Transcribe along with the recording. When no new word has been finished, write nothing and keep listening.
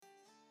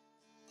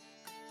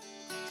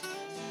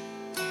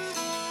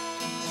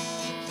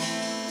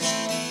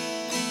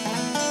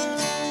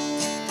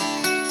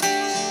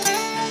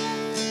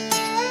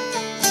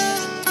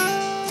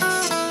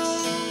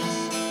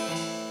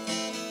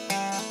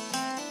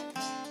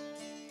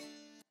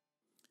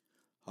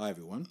Hi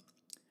everyone,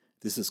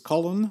 this is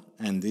Colin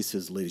and this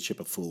is Leadership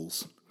of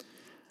Fools.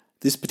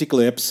 This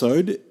particular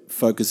episode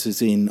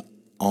focuses in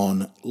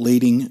on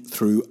leading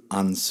through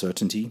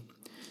uncertainty.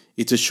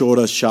 It's a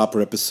shorter, sharper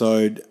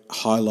episode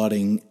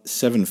highlighting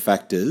 7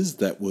 factors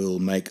that will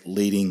make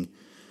leading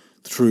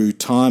through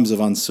times of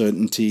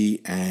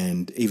uncertainty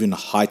and even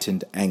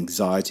heightened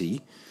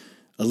anxiety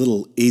a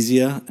little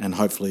easier and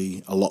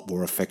hopefully a lot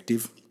more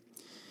effective.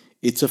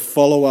 It's a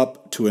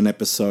follow-up to an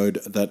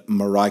episode that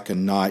Marika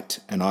Knight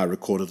and I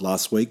recorded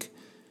last week,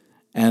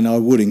 and I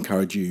would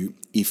encourage you,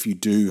 if you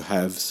do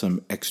have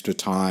some extra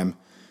time,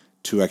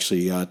 to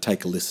actually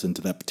take a listen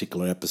to that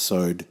particular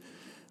episode.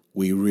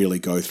 We really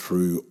go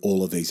through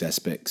all of these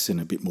aspects in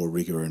a bit more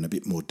rigor and a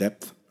bit more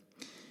depth.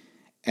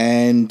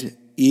 And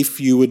if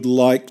you would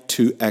like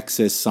to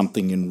access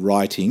something in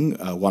writing,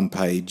 a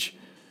one-page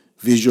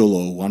visual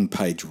or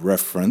one-page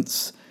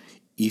reference,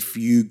 if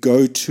you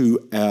go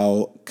to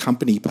our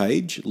company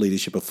page,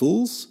 Leadership of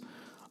Fools,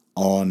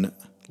 on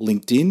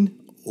LinkedIn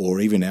or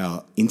even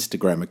our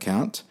Instagram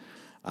account,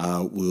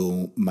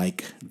 we'll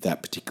make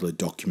that particular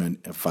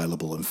document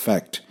available. In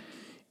fact,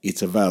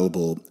 it's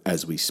available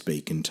as we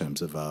speak in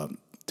terms of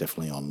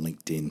definitely on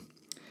LinkedIn.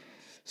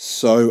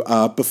 So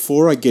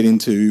before I get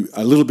into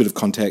a little bit of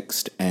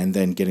context and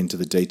then get into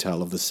the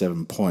detail of the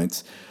 7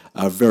 points,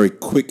 a very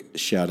quick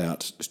shout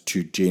out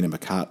to Gina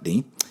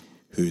McCartney,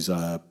 who's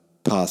a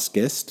past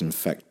guest. In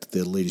fact,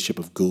 the Leadership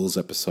of Ghouls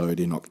episode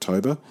in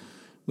October,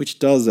 which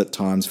does at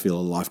times feel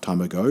a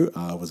lifetime ago,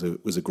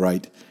 was a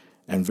great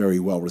and very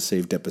well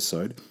received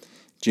episode.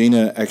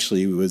 Gina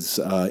actually was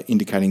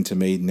indicating to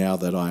me, now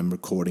that I'm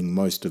recording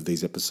most of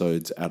these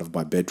episodes out of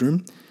my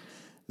bedroom,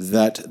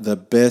 that the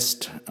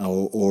best,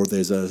 or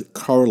there's a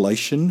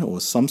correlation or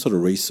some sort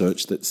of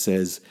research that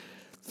says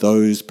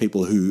those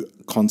people who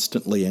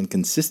constantly and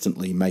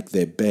consistently make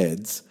their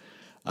beds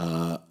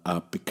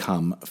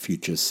become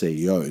future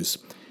CEOs.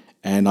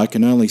 And I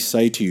can only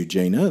say to you,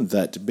 Gina,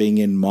 that being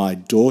in my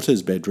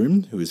daughter's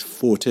bedroom, who is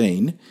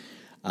 14,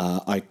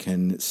 I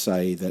can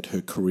say that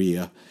her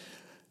career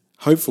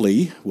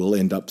hopefully will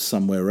end up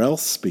somewhere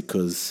else,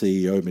 because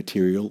CEO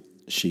material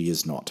she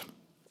is not.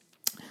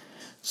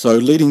 So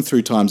leading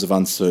through times of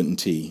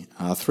uncertainty,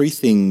 3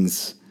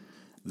 things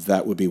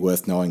that would be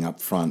worth knowing up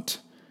front.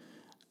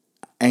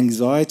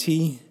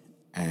 Anxiety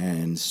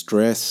and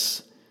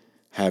stress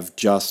have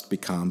just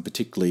become,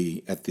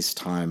 particularly at this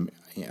time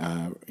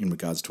in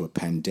regards to a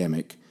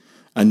pandemic,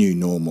 a new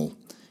normal.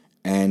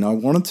 And I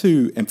wanted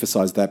to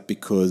emphasize that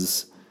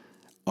because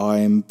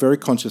I'm very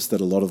conscious that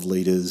a lot of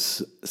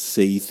leaders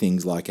see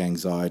things like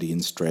anxiety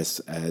and stress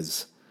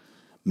as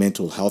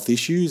mental health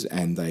issues,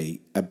 and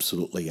they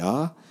absolutely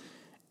are.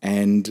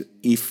 And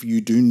if you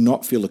do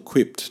not feel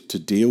equipped to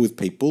deal with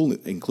people,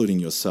 including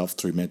yourself,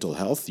 through mental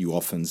health, you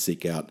often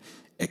seek out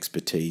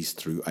expertise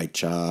through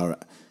HR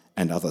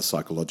and other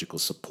psychological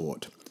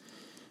support.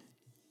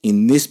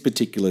 In this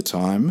particular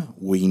time,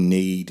 we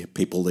need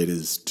people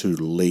leaders to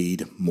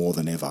lead more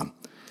than ever.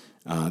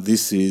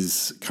 This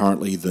is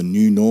currently the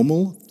new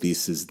normal.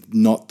 This is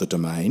not the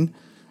domain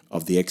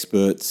of the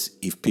experts.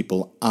 If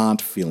people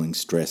aren't feeling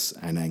stress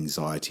and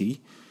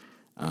anxiety,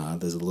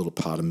 there's a little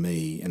part of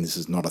me, and this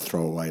is not a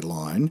throwaway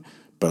line,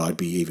 but I'd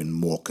be even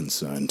more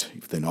concerned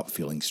if they're not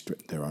feeling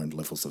their own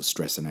levels of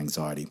stress and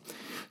anxiety.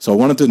 So I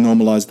wanted to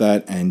normalize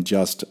that and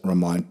just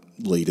remind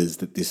leaders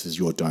that this is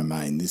your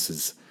domain. This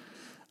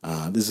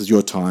is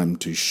your time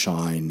to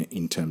shine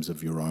in terms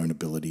of your own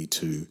ability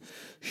to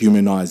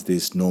humanize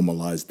this,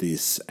 normalize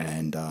this,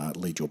 and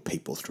lead your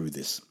people through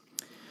this.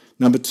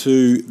 Number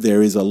 2,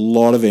 there is a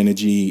lot of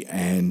energy,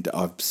 and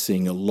I'm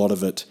seeing a lot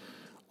of it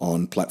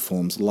on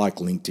platforms like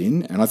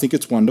LinkedIn, and I think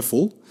it's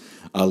wonderful.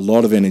 A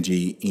lot of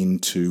energy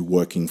into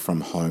working from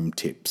home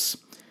tips.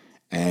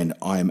 And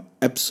I'm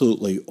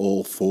absolutely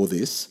all for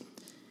this,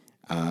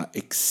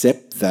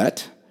 except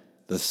that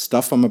the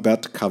stuff I'm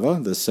about to cover,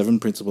 the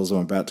 7 principles I'm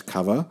about to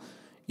cover,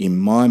 in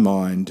my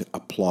mind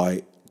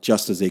apply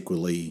just as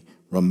equally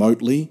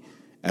remotely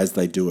as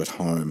they do at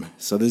home.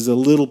 So there's a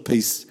little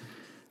piece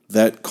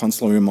that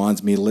constantly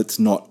reminds me, let's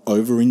not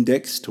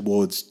over-index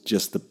towards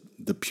just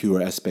the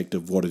pure aspect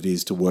of what it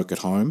is to work at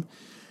home.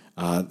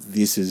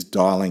 This is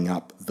dialing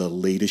up the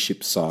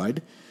leadership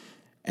side.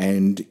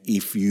 And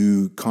if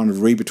you kind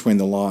of read between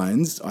the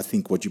lines, I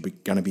think what you're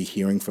going to be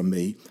hearing from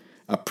me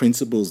are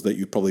principles that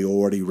you probably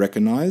already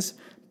recognize,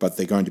 but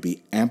they're going to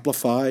be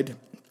amplified,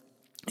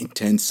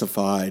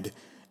 intensified,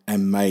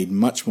 and made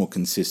much more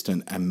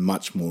consistent and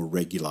much more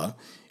regular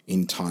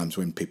in times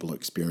when people are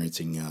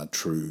experiencing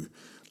true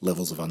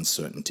levels of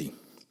uncertainty.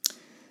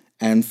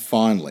 And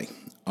finally,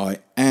 I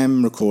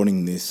am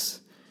recording this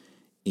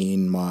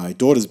in my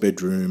daughter's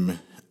bedroom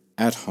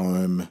at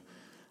home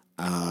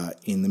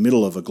in the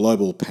middle of a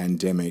global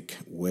pandemic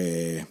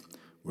where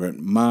we're at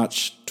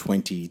March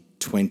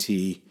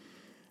 2020.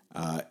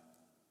 A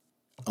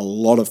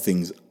lot of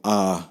things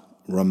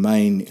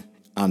remain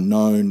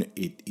unknown.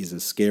 It is a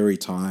scary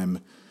time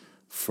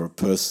for a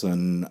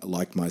person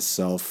like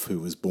myself who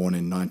was born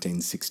in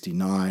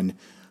 1969.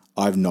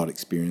 I've not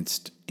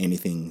experienced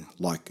anything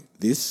like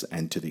this,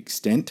 and to the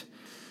extent.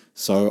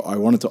 So I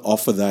wanted to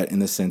offer that in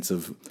the sense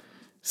of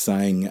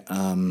saying,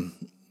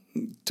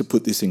 to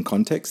put this in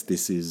context,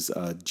 this is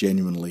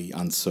genuinely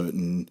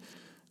uncertain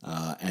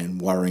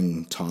and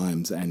worrying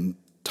times, and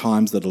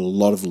times that a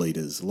lot of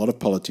leaders, a lot of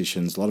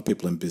politicians, a lot of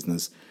people in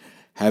business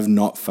have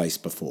not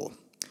faced before.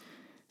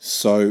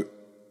 So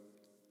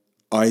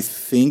I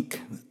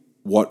think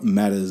what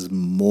matters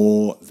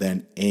more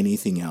than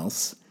anything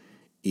else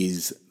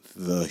is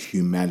the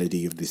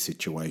humanity of this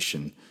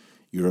situation,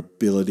 your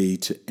ability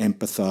to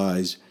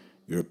empathize,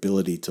 your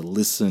ability to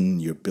listen,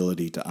 your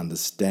ability to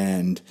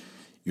understand,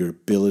 your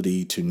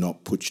ability to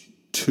not put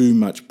too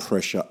much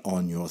pressure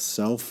on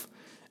yourself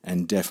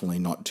and definitely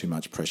not too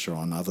much pressure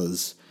on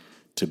others,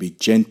 to be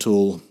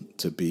gentle,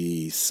 to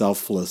be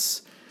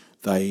selfless.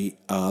 They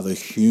are the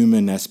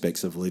human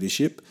aspects of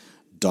leadership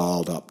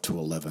dialed up to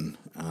 11.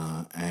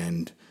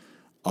 And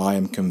I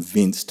am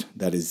convinced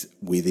that is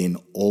within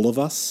all of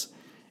us.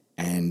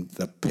 And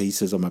the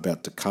pieces I'm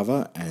about to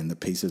cover and the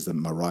pieces that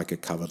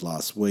Marika covered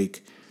last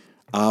week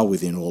are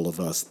within all of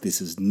us.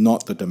 This is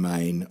not the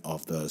domain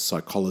of the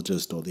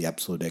psychologist or the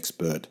absolute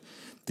expert.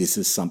 This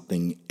is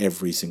something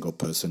every single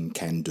person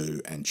can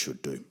do and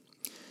should do.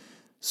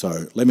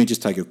 So let me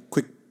just take a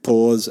quick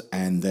pause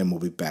and then we'll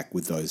be back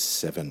with those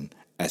 7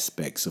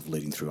 aspects of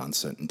leading through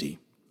uncertainty.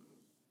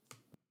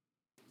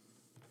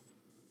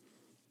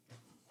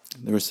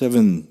 There are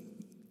 7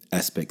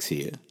 aspects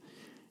here.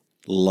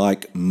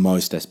 Like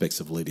most aspects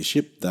of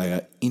leadership, they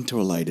are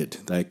interrelated,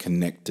 they are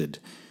connected.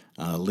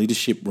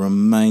 Leadership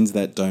remains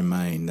that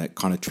domain, that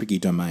kind of tricky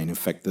domain. In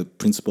fact, the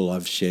principle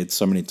I've shared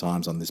so many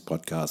times on this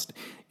podcast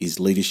is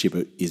leadership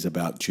is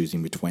about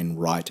choosing between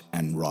right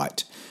and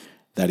right.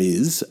 That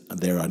is,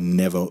 there's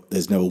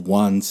never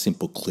one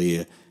simple,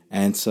 clear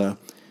answer.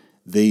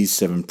 These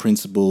 7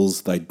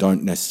 principles, they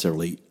don't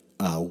necessarily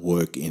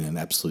work in an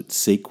absolute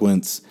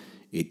sequence.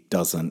 It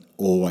doesn't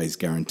always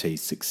guarantee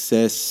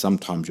success.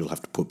 Sometimes you'll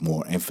have to put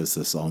more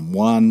emphasis on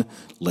one,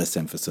 less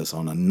emphasis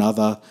on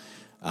another.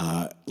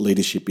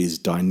 Leadership is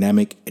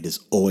dynamic. It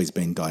has always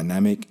been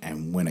dynamic.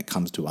 And when it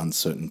comes to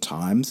uncertain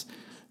times,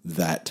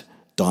 that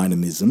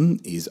dynamism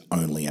is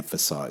only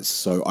emphasized.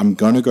 So I'm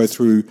going to go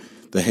through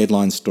the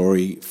headline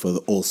story for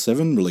all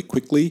 7 really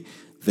quickly,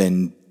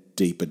 then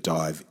deeper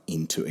dive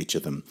into each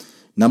of them.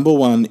 Number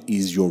 1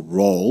 is your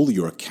role,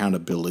 your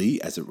accountability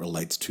as it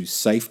relates to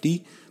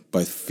safety,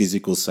 both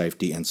physical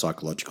safety and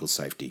psychological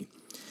safety.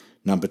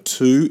 Number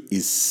 2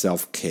 is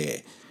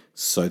self-care.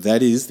 So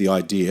that is the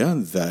idea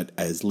that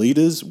as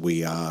leaders,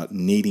 we are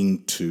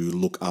needing to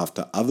look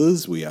after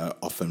others. We are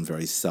often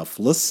very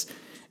selfless.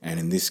 And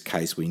in this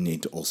case, we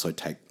need to also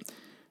take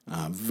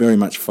very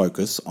much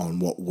focus on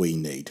what we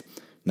need.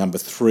 Number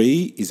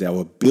 3 is our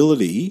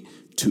ability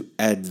to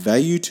add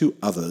value to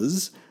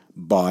others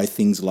by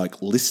things like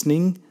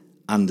listening,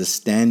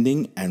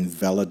 understanding, and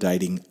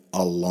validating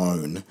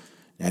alone,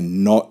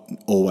 and not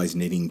always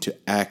needing to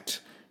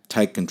act,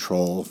 take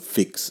control,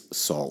 fix,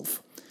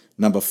 solve.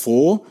 Number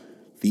 4,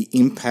 the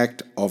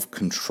impact of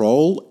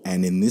control,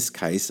 and in this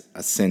case,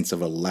 a sense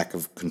of a lack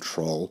of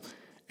control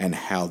and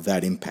how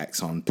that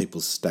impacts on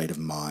people's state of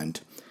mind.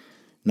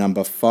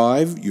 Number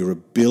 5, your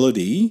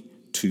ability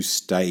to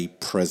stay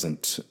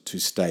present, to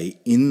stay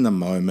in the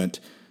moment,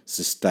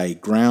 to stay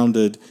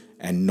grounded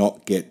and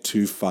not get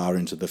too far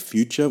into the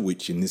future,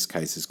 which in this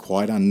case is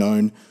quite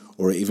unknown,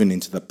 or even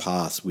into the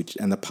past,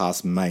 and the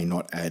past may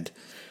not add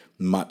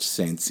much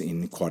sense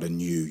in quite a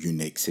new,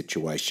 unique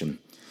situation.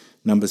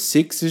 Number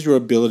 6 is your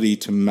ability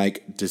to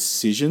make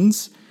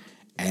decisions,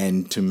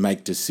 and to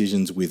make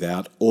decisions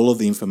without all of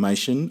the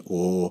information,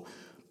 or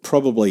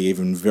probably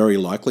even very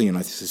likely, and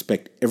I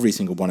suspect every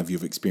single one of you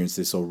have experienced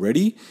this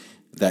already,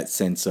 that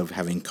sense of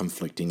having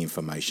conflicting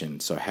information.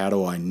 So how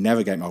do I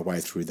navigate my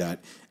way through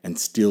that and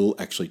still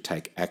actually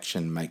take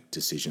action, make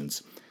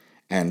decisions?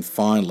 And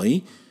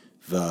finally,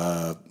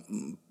 the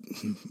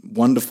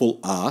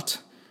wonderful art,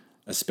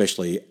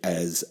 especially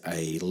as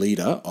a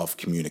leader, of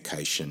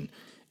communication.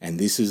 And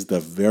this is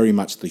very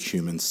much the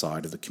human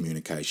side of the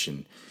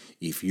communication.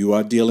 If you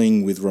are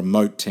dealing with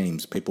remote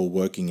teams, people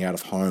working out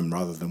of home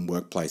rather than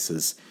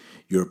workplaces,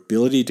 your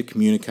ability to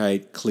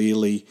communicate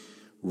clearly,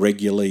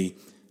 regularly,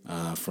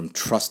 from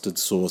trusted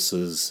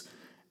sources,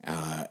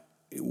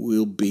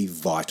 will be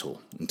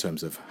vital in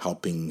terms of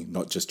helping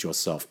not just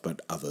yourself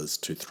but others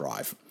to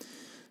thrive.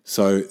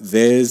 So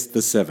there's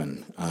the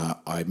 7.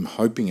 I'm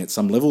hoping at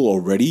some level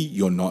already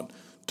you're not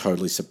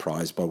totally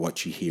surprised by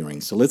what you're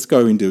hearing. So let's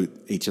go into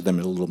each of them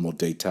in a little more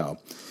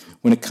detail.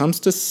 When it comes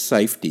to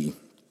safety,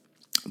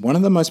 one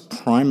of the most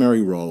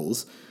primary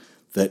roles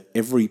that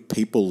every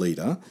people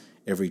leader,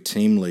 every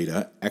team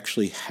leader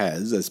actually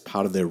has as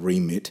part of their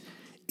remit,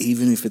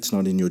 even if it's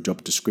not in your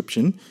job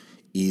description,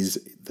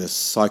 is the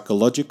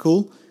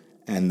psychological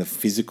and the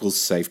physical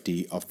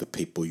safety of the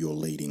people you're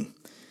leading.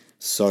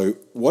 So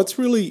what's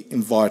really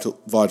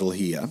vital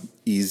here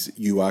is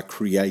you are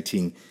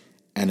creating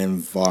an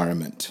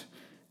environment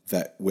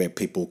where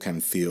people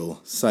can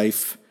feel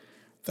safe.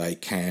 They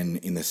can,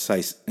 in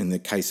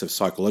the case of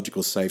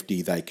psychological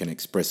safety, they can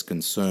express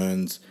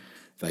concerns.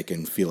 They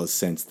can feel a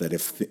sense that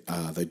if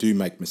they do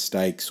make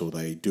mistakes or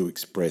they do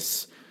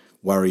express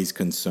worries,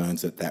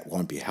 concerns, that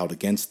won't be held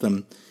against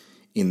them.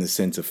 In the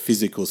sense of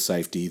physical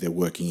safety, they're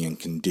working in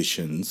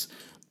conditions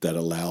that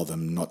allow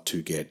them not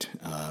to get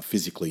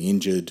physically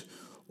injured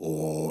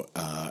or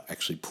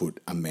actually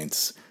put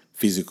immense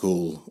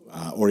physical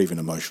or even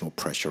emotional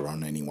pressure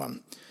on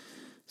anyone.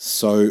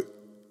 So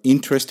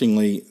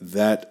interestingly,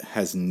 that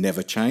has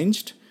never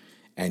changed.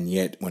 And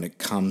yet when it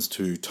comes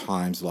to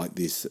times like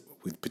this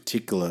with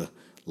particular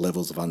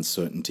levels of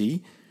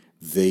uncertainty,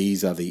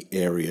 these are the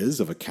areas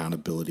of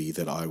accountability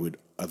that I would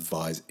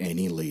advise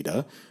any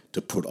leader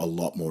to put a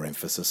lot more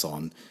emphasis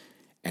on.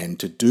 And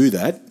to do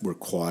that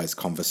requires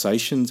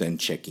conversations and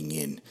checking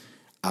in,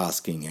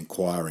 asking,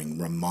 inquiring,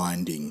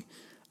 reminding.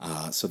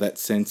 So that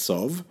sense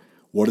of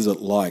what is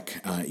it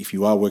like if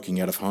you are working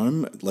out of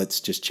home, let's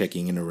just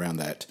checking in around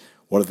that.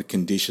 What are the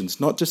conditions,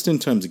 not just in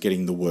terms of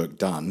getting the work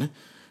done,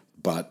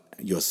 but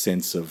your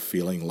sense of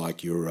feeling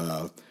like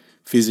you're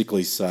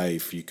physically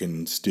safe, you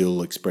can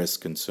still express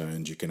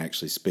concerns, you can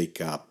actually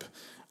speak up.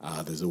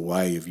 There's a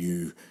way of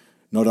you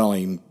not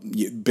only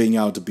being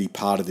able to be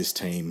part of this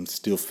team,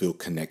 still feel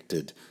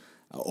connected,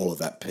 all of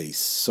that piece.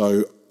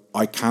 So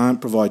I can't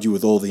provide you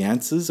with all the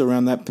answers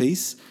around that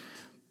piece,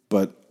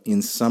 but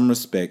in some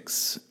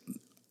respects,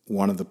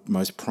 one of the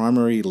most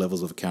primary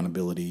levels of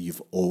accountability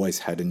you've always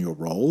had in your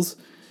roles,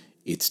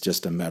 it's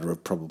just a matter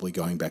of probably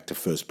going back to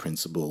first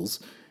principles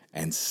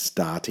and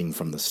starting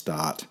from the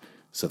start.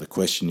 So the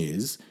question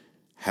is,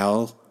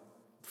 how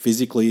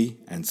physically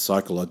and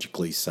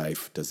psychologically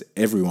safe does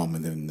everyone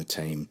within the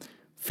team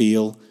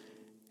feel?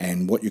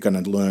 And what you're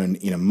going to learn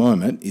in a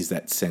moment is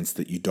that sense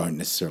that you don't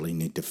necessarily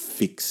need to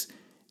fix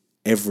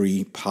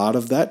every part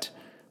of that,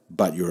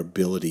 but your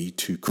ability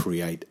to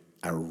create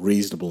a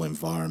reasonable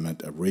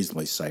environment, a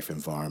reasonably safe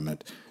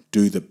environment,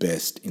 do the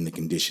best in the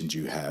conditions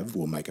you have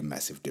will make a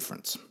massive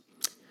difference.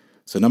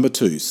 So number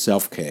 2,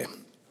 self-care.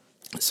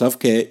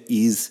 Self-care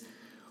is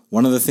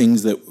one of the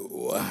things that,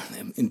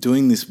 in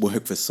doing this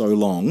work for so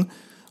long,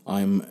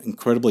 I'm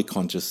incredibly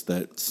conscious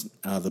that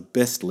the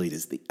best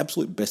leaders, the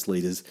absolute best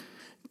leaders,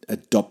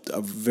 adopt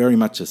very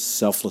much a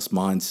selfless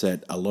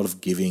mindset, a lot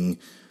of giving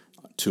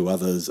to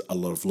others, a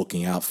lot of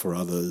looking out for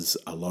others,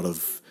 a lot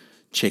of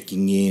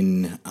checking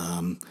in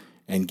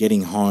and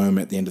getting home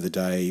at the end of the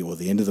day or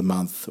the end of the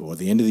month or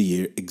the end of the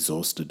year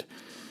exhausted.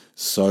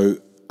 So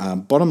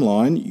bottom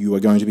line, you are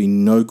going to be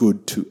no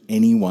good to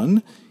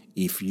anyone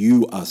if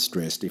you are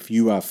stressed, if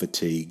you are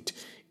fatigued,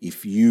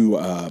 if you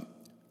are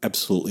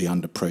absolutely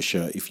under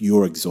pressure, if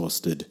you're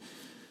exhausted.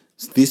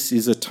 This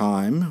is a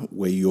time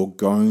where you're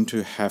going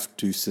to have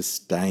to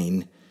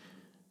sustain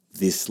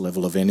this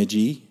level of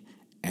energy,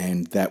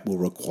 and that will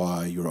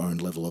require your own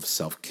level of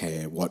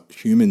self-care. What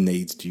human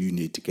needs do you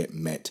need to get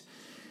met?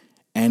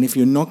 And if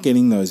you're not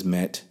getting those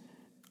met,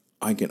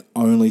 I can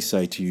only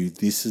say to you,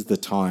 this is the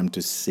time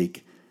to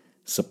seek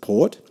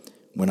support.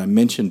 When I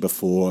mentioned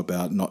before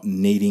about not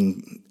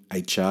needing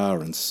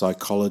HR and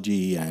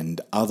psychology and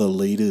other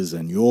leaders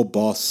and your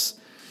boss,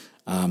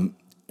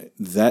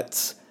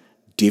 that's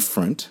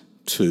different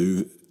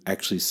to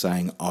actually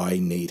saying I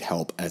need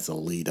help as a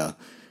leader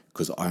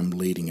because I'm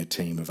leading a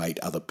team of 8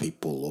 other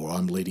people or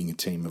I'm leading a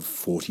team of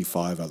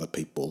 45 other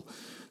people.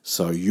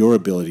 So your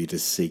ability to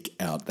seek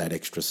out that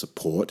extra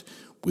support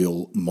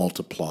will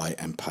multiply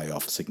and pay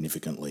off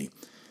significantly.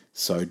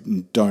 So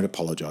don't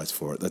apologize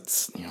for it.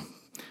 That's,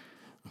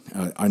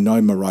 I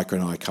know Marika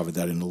and I covered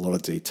that in a lot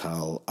of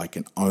detail. I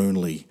can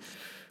only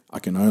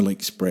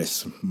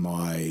express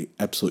my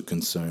absolute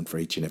concern for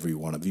each and every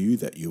one of you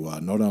that you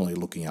are not only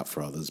looking out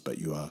for others, but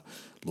you are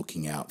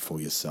looking out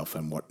for yourself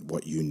and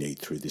what you need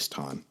through this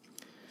time.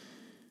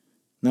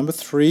 Number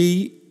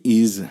 3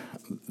 is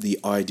the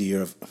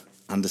idea of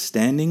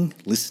understanding,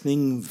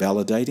 listening,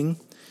 validating.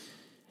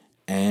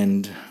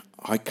 And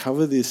I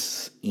cover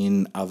this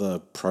in other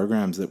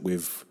programs that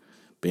we've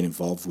been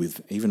involved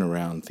with, even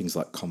around things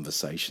like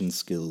conversation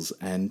skills.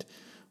 And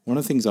one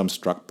of the things I'm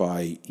struck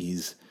by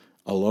is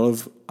a lot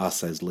of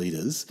us as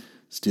leaders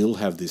still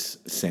have this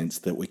sense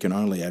that we can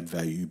only add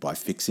value by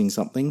fixing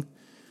something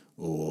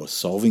or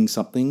solving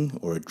something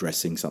or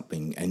addressing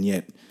something. And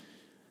yet,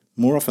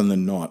 more often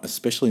than not,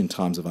 especially in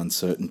times of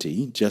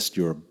uncertainty, just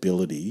your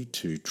ability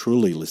to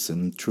truly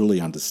listen,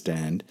 truly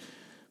understand,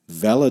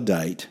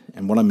 validate,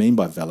 and what I mean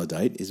by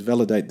validate is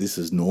validate this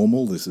is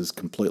normal, this is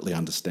completely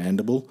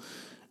understandable.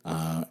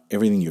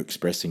 Everything you're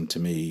expressing to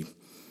me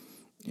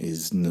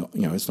is not,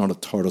 it's not a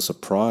total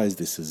surprise.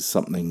 This is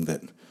something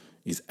that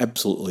is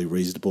absolutely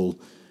reasonable.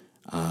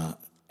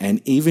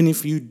 And even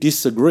if you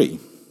disagree,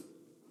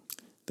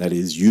 that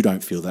is, you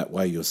don't feel that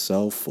way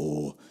yourself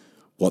or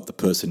what the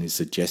person is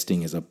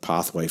suggesting as a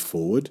pathway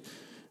forward,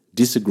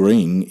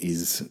 disagreeing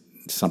is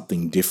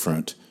something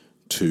different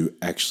to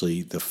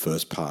actually the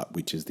first part,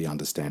 which is the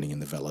understanding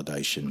and the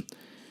validation.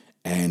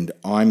 And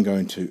I'm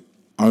going to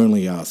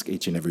only ask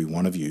each and every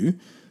one of you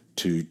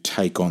to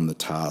take on the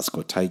task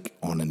or take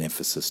on an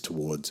emphasis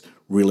towards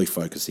really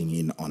focusing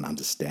in on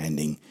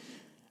understanding,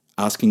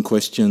 asking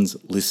questions,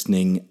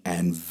 listening,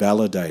 and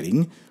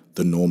validating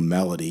the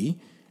normality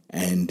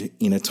And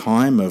in a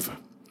time of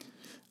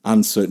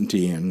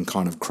uncertainty and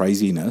kind of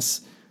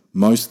craziness,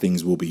 most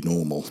things will be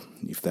normal,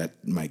 if that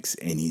makes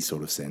any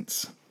sort of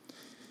sense.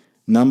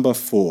 Number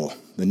 4,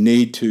 the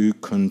need to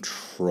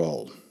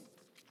control.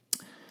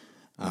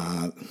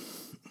 The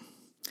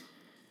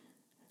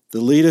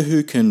leader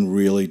who can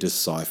really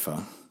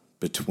decipher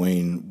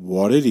between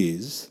what it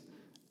is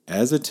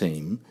as a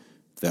team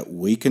that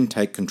we can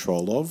take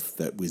control of,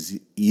 that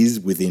is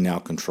within our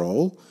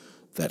control,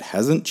 that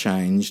hasn't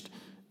changed,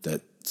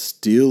 that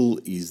still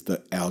is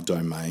our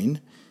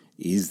domain,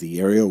 is the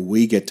area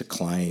we get to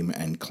claim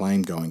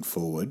going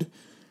forward,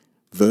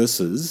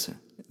 versus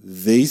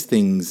these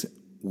things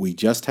we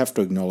just have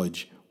to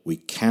acknowledge we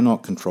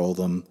cannot control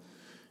them,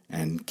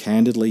 and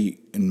candidly,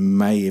 it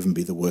may even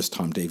be the worst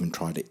time to even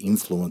try to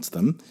influence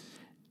them,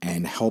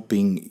 and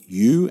helping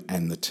you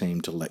and the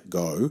team to let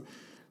go.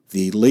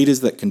 The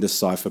leaders that can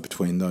decipher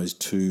between those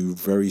two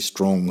very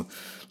strong,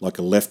 like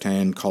a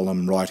left-hand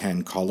column,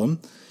 right-hand column,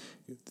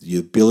 the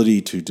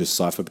ability to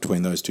decipher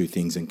between those two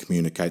things and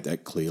communicate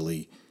that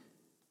clearly,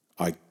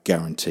 I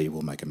guarantee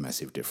will make a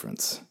massive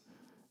difference.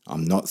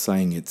 I'm not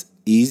saying it's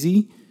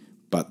easy,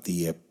 but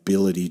the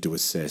ability to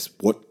assess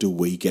what do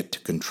we get to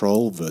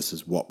control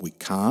versus what we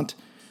can't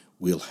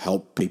will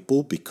help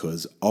people,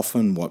 because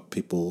often what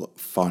people are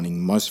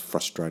finding most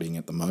frustrating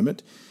at the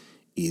moment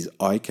is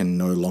I can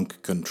no longer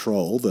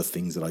control the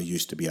things that I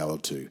used to be able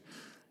to.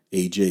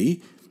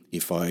 E.g.,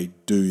 if I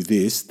do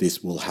this,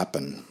 this will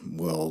happen.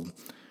 Well,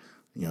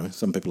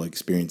 some people are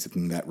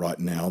experiencing that right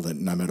now, that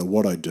no matter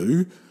what I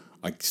do,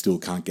 I still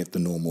can't get the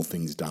normal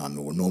things done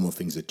or normal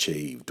things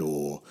achieved,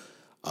 or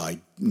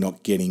I'm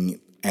not getting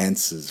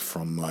answers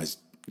from my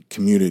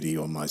community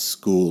or my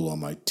school or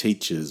my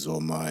teachers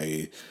or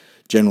my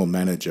general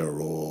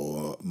manager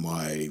or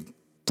my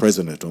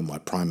president or my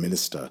prime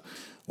minister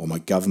or my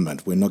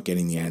government. We're not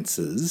getting the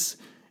answers,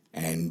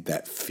 and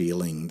that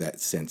feeling,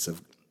 that sense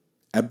of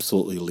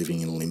absolutely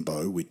living in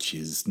limbo, which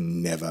is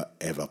never,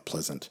 ever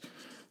pleasant.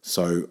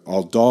 So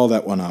I'll dial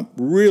that one up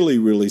really,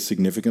 really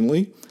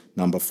significantly.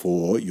 Number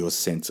 4, your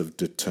sense of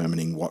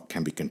determining what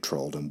can be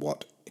controlled and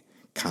what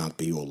can't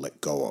be or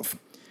let go of,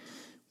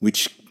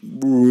 which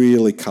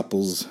really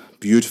couples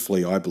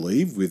beautifully, I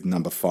believe, with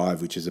number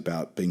 5, which is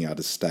about being able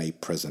to stay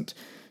present,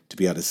 to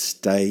be able to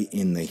stay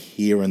in the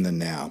here and the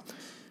now.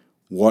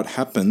 What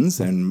happens,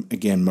 and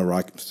again,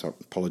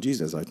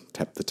 apologies as I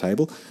tap the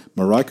table,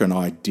 Marika and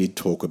I did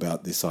talk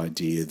about this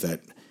idea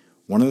that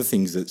one of the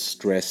things that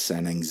stress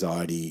and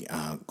anxiety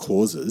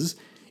causes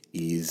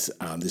is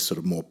this sort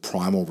of more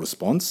primal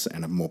response,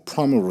 and a more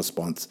primal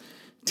response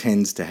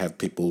tends to have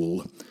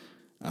people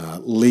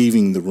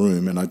leaving the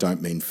room, and I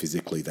don't mean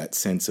physically, that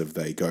sense of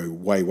they go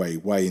way, way,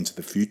 way into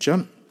the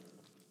future,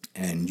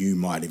 and you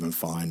might even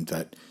find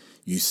that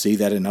you see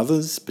that in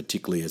others,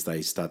 particularly as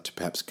they start to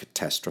perhaps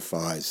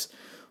catastrophize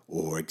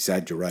or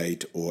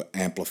exaggerate or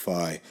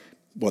amplify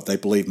what they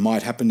believe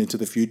might happen into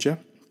the future.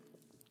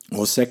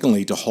 Or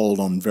secondly, to hold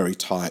on very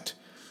tight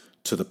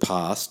to the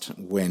past,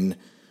 when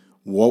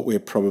what we're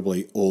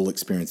probably all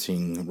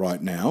experiencing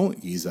right now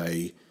is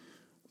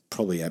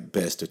probably at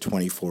best a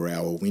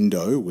 24-hour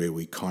window where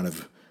we kind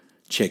of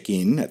check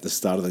in at the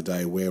start of the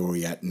day. Where are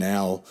we at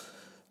now?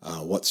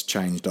 What's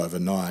changed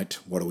overnight?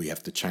 What do we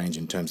have to change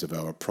in terms of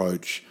our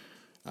approach?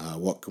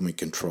 What can we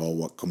control?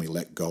 What can we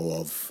let go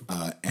of?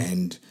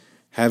 And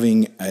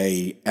having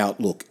a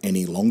outlook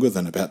any longer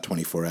than about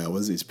 24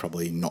 hours is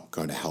probably not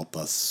going to help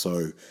us.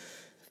 So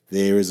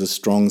there is a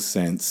strong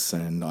sense,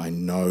 and I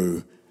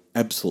know,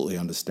 absolutely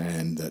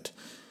understand, that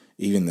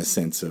even the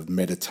sense of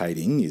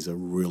meditating is a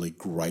really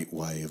great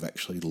way of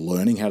actually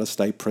learning how to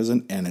stay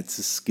present, and it's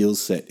a skill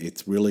set.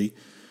 It's really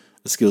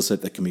a skill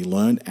set that can be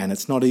learned, and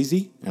it's not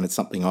easy, and it's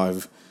something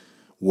I've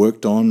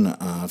worked on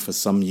for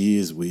some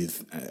years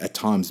with, at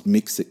times,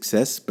 mixed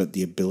success, but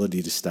the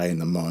ability to stay in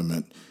the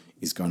moment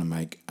is going to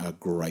make a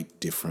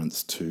great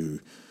difference to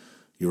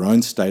your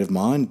own state of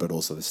mind, but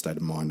also the state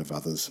of mind of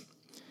others.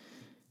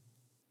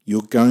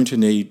 You're going to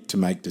need to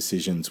make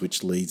decisions,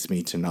 which leads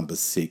me to number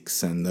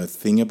 6. And the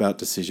thing about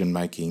decision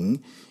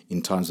making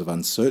in times of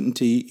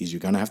uncertainty is you're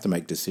going to have to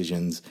make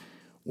decisions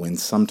when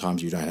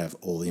sometimes you don't have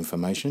all the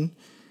information,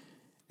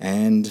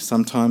 and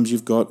sometimes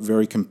you've got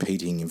very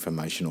competing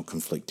information or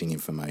conflicting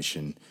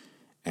information.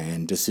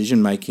 And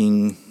decision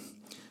making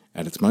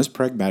at its most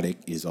pragmatic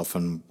is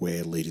often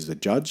where leaders are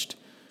judged,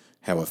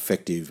 how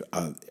effective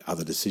are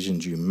the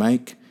decisions you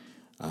make,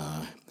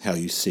 how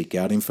you seek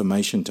out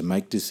information to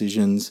make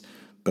decisions.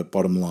 But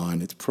bottom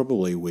line, it's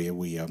probably where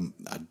we are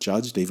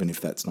judged, even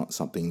if that's not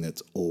something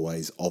that's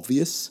always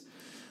obvious.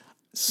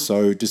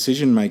 So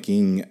decision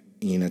making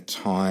in a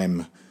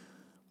time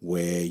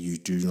where you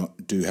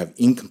do have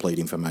incomplete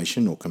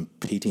information or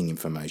competing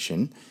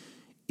information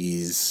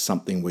is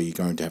something where you're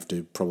going to have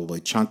to probably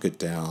chunk it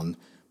down,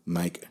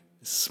 make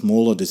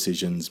smaller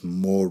decisions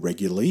more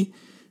regularly,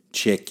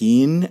 check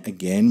in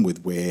again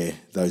with where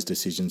those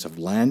decisions have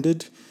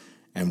landed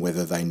and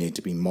whether they need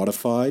to be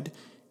modified.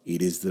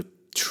 It is the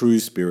true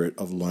spirit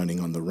of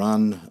learning on the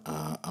run,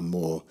 a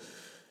more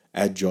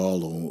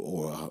agile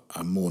or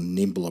a more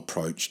nimble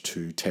approach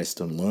to test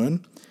and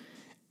learn.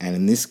 And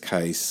in this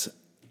case,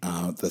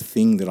 the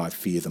thing that I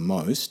fear the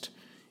most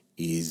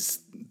is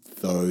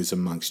those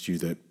amongst you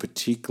that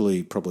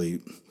particularly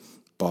probably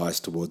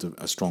biased towards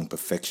a strong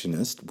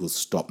perfectionist will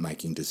stop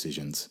making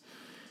decisions.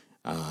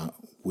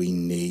 We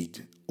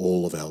need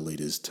all of our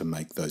leaders to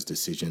make those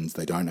decisions.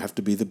 They don't have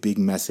to be the big,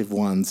 massive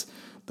ones.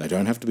 They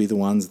don't have to be the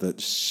ones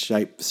that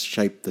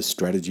shape the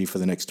strategy for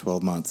the next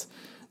 12 months.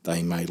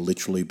 They may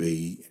literally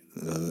be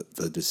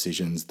the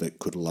decisions that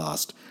could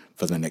last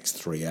for the next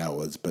 3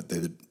 hours, but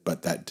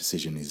that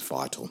decision is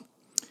vital.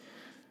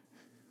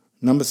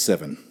 Number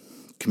 7,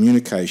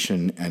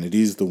 communication, and it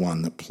is the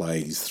one that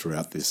plays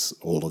throughout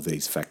all of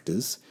these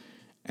factors,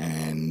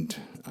 and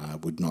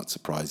would not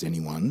surprise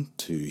anyone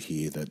to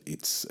hear that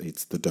it's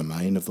the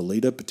domain of the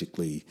leader,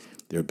 particularly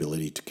their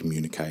ability to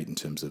communicate in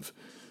terms of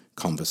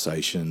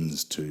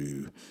conversations,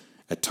 to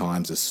at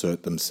times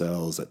assert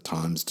themselves, at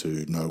times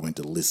to know when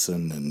to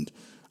listen and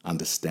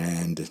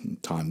understand,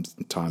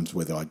 times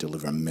whether I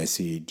deliver a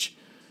message,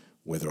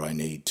 whether I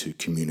need to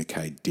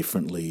communicate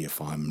differently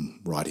if I'm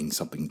writing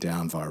something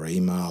down via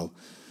email,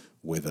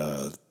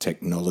 whether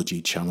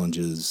technology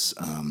challenges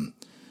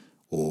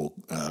or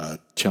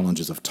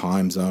challenges of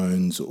time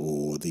zones,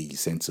 or the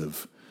sense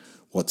of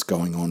what's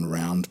going on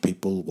around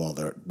people while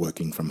they're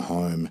working from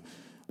home.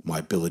 My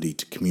ability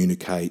to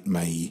communicate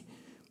may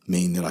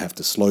mean that I have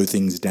to slow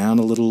things down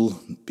a little,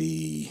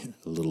 be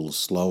a little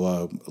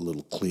slower, a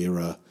little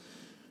clearer,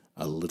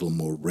 a little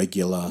more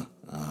regular,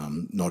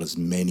 not as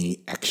many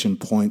action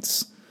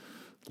points.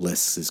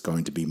 Less is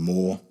going to be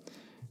more.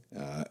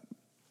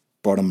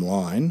 Bottom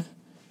line,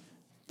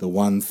 the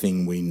one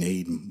thing we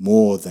need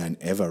more than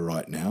ever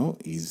right now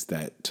is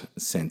that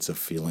sense of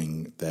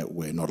feeling that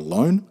we're not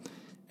alone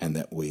and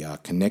that we are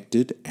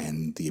connected,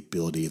 and the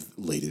ability of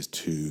leaders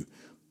to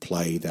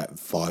play that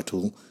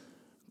vital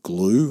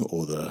glue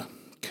or the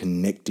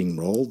connecting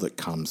role that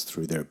comes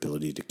through their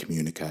ability to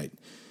communicate.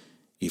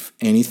 If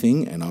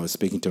anything, and I was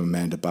speaking to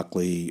Amanda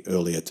Buckley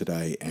earlier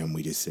today, and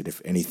we just said,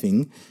 if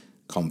anything,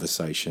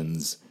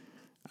 conversations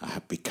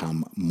have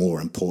become more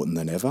important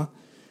than ever.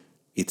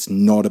 It's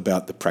not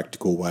about the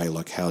practical way,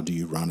 like how do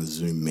you run a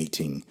Zoom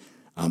meeting,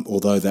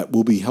 although that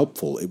will be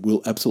helpful. It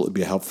will absolutely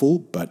be helpful,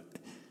 but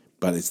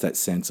it's that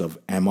sense of,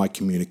 am I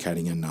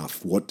communicating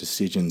enough? What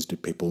decisions do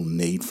people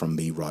need from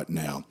me right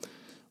now?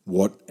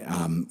 What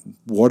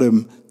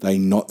am they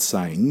not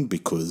saying?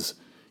 Because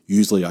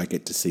usually I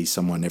get to see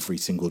someone every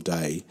single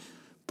day,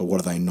 but what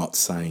are they not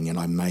saying? And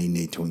I may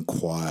need to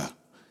inquire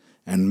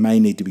and may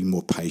need to be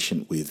more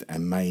patient with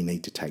and may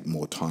need to take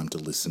more time to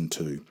listen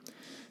to.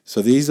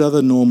 So these are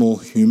the normal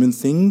human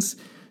things.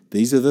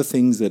 These are the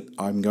things that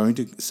I'm going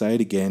to say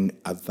it again,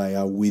 they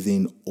are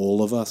within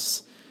all of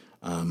us.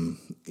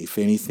 If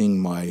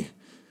anything,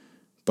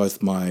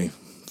 both my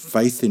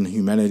faith in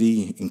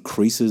humanity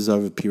increases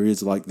over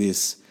periods like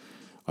this.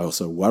 I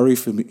also worry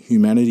for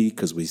humanity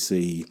because we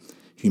see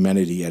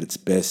humanity at its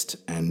best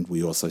and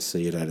we also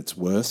see it at its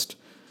worst.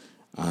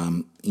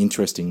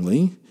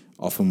 Interestingly,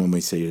 often when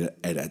we see it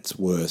at its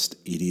worst,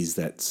 it is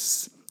that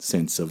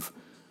sense of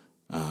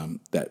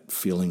that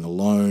feeling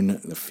alone,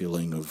 the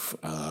feeling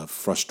of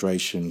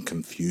frustration,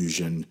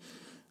 confusion,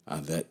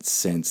 that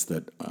sense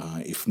that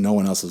if no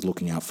one else is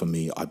looking out for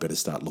me, I better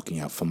start looking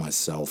out for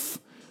myself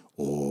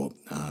or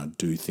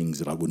do things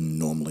that I wouldn't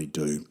normally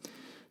do.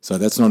 So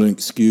that's not an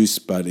excuse,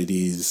 but it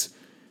is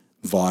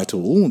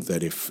vital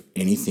that if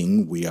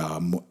anything, we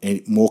are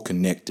more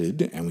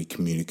connected and we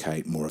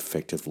communicate more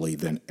effectively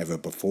than ever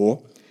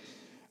before.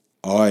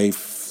 I've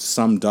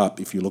summed up,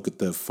 if you look at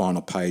the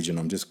final page, and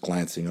I'm just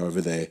glancing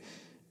over there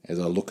as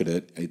I look at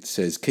it, it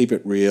says keep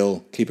it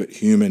real, keep it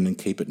human, and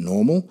keep it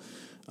normal.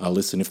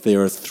 Listen, if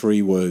there are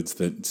 3 words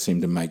that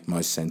seem to make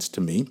most sense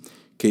to me,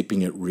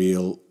 keeping it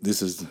real,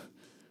 this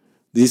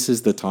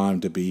is the time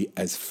to be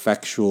as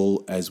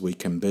factual as we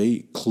can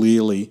be.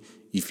 Clearly,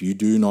 if you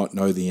do not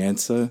know the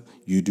answer,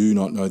 you do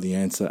not know the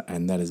answer,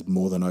 and that is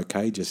more than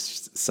okay.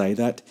 Just say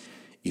that.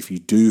 If you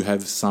do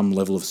have some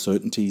level of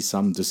certainty,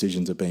 some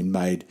decisions have been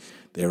made,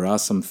 there are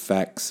some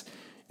facts,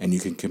 and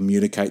you can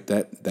communicate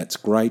that, that's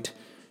great.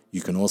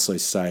 You can also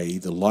say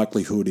the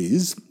likelihood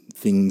is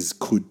things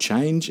could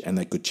change, and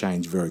they could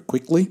change very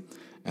quickly,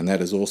 and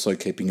that is also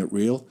keeping it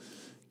real.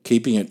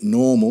 Keeping it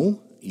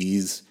normal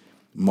is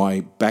my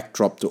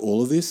backdrop to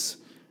all of this.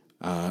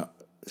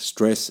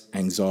 Stress,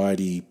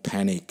 anxiety,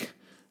 panic,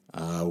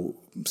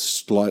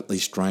 slightly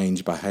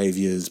strange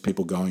behaviours,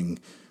 people going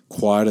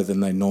quieter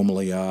than they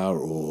normally are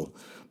or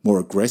more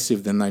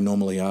aggressive than they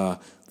normally are,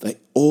 they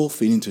all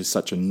fit into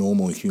such a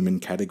normal human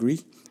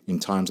category in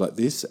times like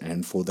this,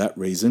 and for that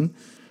reason,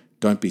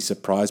 don't be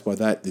surprised by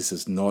that. This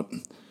is not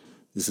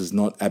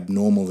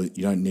abnormal. That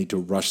you don't need to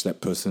rush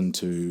that person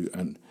to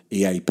an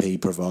EAP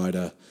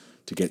provider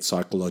to get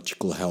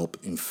psychological help.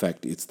 In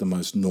fact, it's the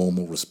most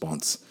normal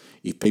response.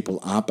 If people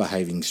aren't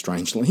behaving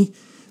strangely,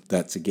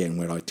 that's again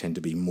where I tend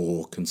to be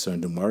more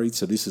concerned and worried.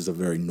 So this is a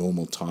very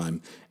normal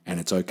time, and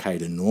it's okay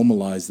to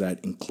normalize that,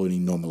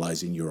 including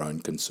normalizing your own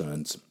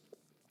concerns.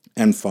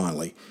 And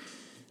finally,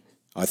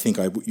 I think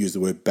I used the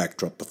word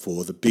backdrop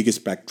before. The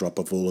biggest backdrop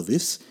of all of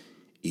this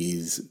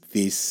is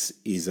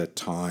a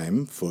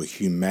time for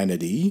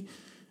humanity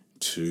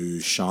to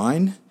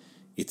shine.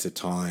 It's a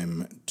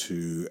time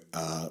to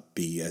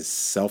be as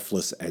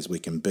selfless as we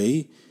can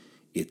be.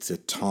 It's a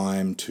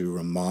time to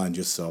remind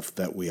yourself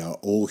that we are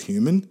all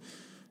human.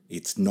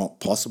 It's not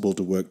possible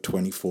to work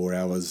 24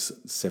 hours,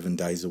 7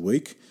 days a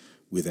week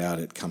without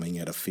it coming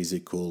at a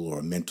physical or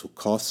a mental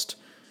cost.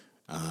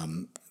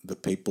 The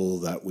people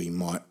that we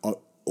might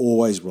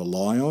always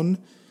rely on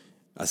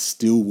are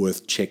still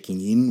worth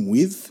checking in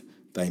with.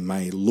 They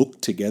may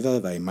look together,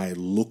 they may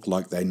look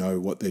like they know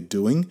what they're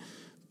doing,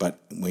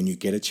 but when you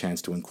get a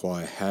chance to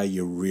inquire how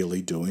you're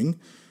really doing,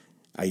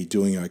 are you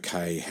doing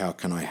okay, how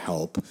can I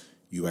help,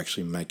 you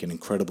actually make an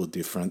incredible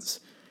difference.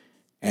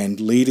 And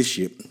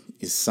leadership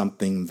is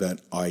something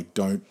that I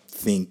don't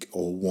think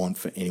or want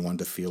for anyone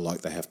to feel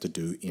like they have to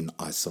do in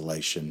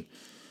isolation.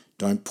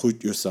 Don't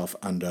put yourself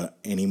under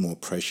any more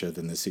pressure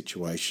than the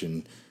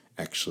situation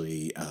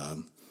actually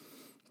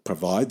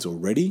provides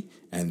already,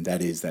 and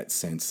that is that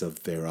sense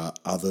of there are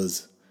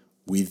others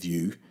with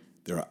you.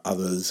 There are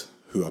others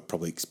who are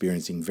probably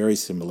experiencing very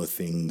similar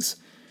things.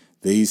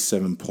 These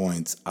 7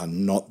 points are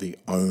not the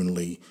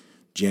only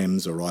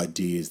gems or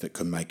ideas that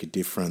can make a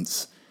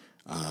difference.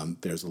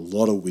 There's a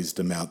lot of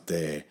wisdom out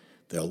there.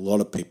 There are a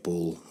lot of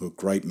people who are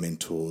great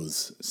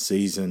mentors,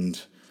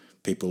 seasoned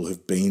people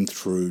who've been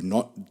through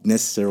not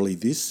necessarily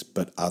this,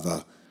 but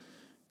other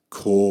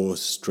core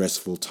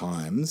stressful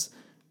times,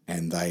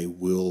 and they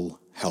will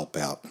help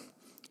out.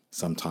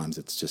 Sometimes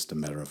it's just a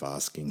matter of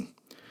asking.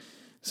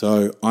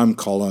 So I'm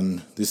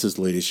Colin. This is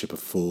Leadership of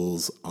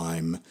Fools.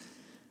 I'm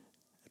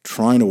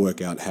trying to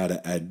work out how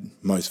to add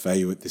most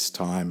value at this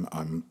time.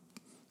 I'm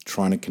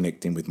trying to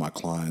connect in with my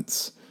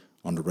clients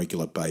on a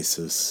regular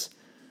basis.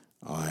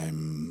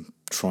 I'm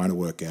trying to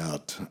work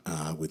out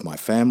with my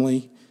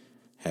family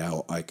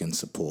how I can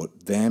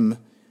support them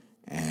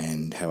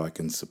and how I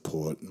can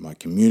support my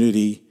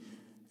community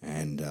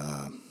and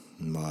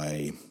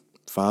my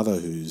father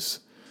who's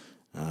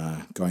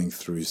going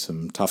through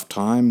some tough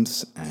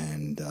times,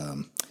 and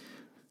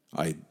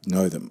I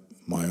know that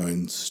my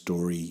own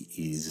story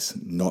is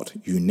not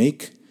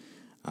unique,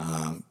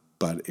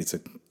 but it's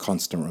a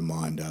constant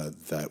reminder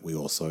that we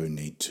also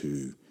need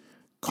to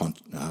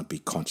be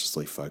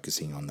consciously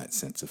focusing on that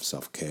sense of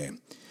self-care.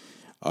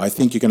 I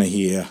think you're going to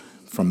hear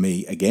from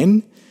me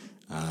again.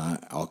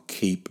 I'll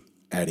keep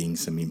adding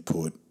some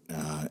input.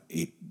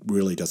 It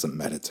really doesn't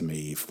matter to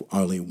me if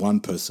only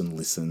one person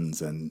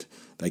listens and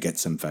they get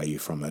some value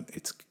from it.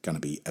 It's going to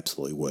be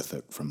absolutely worth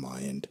it from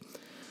my end.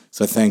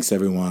 So thanks,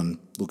 everyone.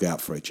 Look out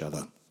for each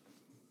other.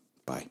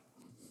 Bye.